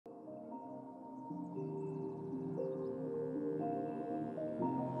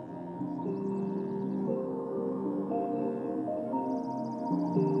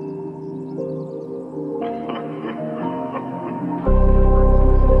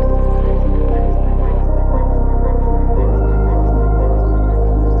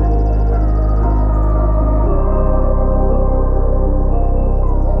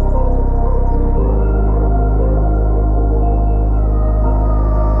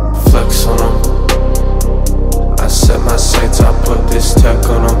this tech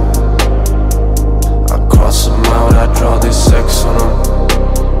on them. I cross them out, I draw this sex on them.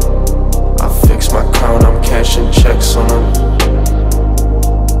 I fix my crown, I'm cashing checks on them.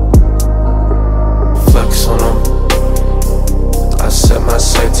 Flex on them. I set my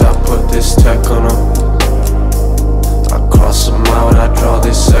sights, I put this tech on them. I cross them out, I draw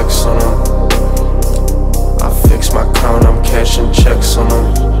this sex on them. I fix my crown, I'm cashing checks on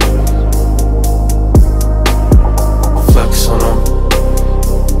them. Flex on them.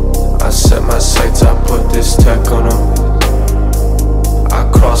 I set my sights, I put this tech on them. I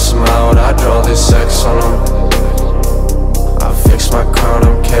cross them out, I draw this sex on them. I fix my crown,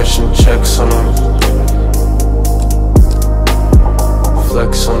 I'm cashing checks on them.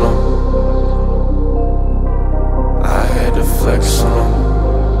 Flex on them. I had to flex on them.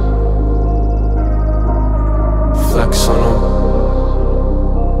 Flex on them.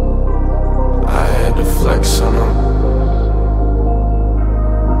 I had to flex on them.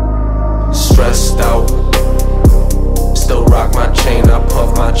 Stressed out. Still rock my chain, I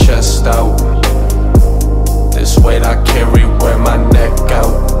puff my chest out. This weight I carry, wear my neck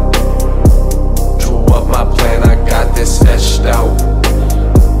out. Drew up my plan, I got this etched out.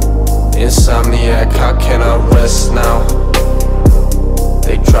 Insomniac, how can I rest now?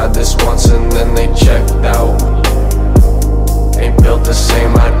 They tried this once and then they checked out. Ain't built the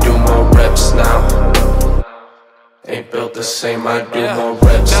same, I do more reps now. Ain't built the same, I do more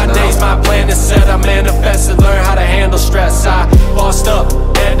reps now. Nowadays my plan is set, I manifested, learn how to handle stress. I bossed up,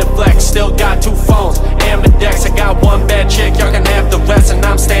 had to flex, still got 2 phones, ambidex. I got 1 bad chick, y'all can have the rest. And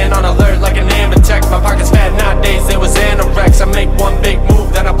I'm staying on alert like an ambitech. My pocket's fat nowadays, it was anorex. I make 1 big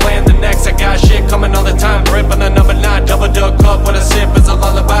move, then I plan the next. I got shit coming all the time, ripping the number 9. Double duck cup with a sip is a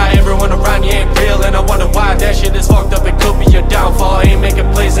lullaby. Everyone around you ain't real and I wonder why. That shit is fucked up, it could be your downfall. I ain't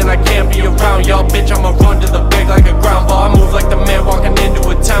making plays and I can't be around y'all. Bitch, I'ma run to the big like a ground ball. I move like the man walking into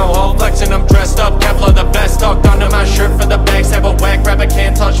a town hall. Flexing, I'm dressed up, Kevlar the best. Tucked under my shirt for the bags. Have a whack rapper,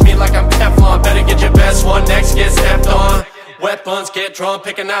 can't touch me like I'm Teflon. Better get your best one, next get stepped on. Weapons get drawn,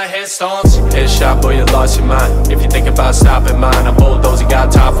 picking out headstones. Headshot, boy, you lost your mind. If you think about stopping mine, I bulldoze, you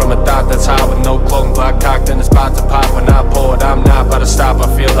got top from a thought that's high. With no cloak, block cocked and it's about to pop. When I pull it, I'm not about to stop.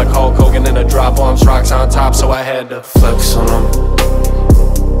 I feel like Hulk Hogan in a drop. Arms rocks on top, so I had to flex on them.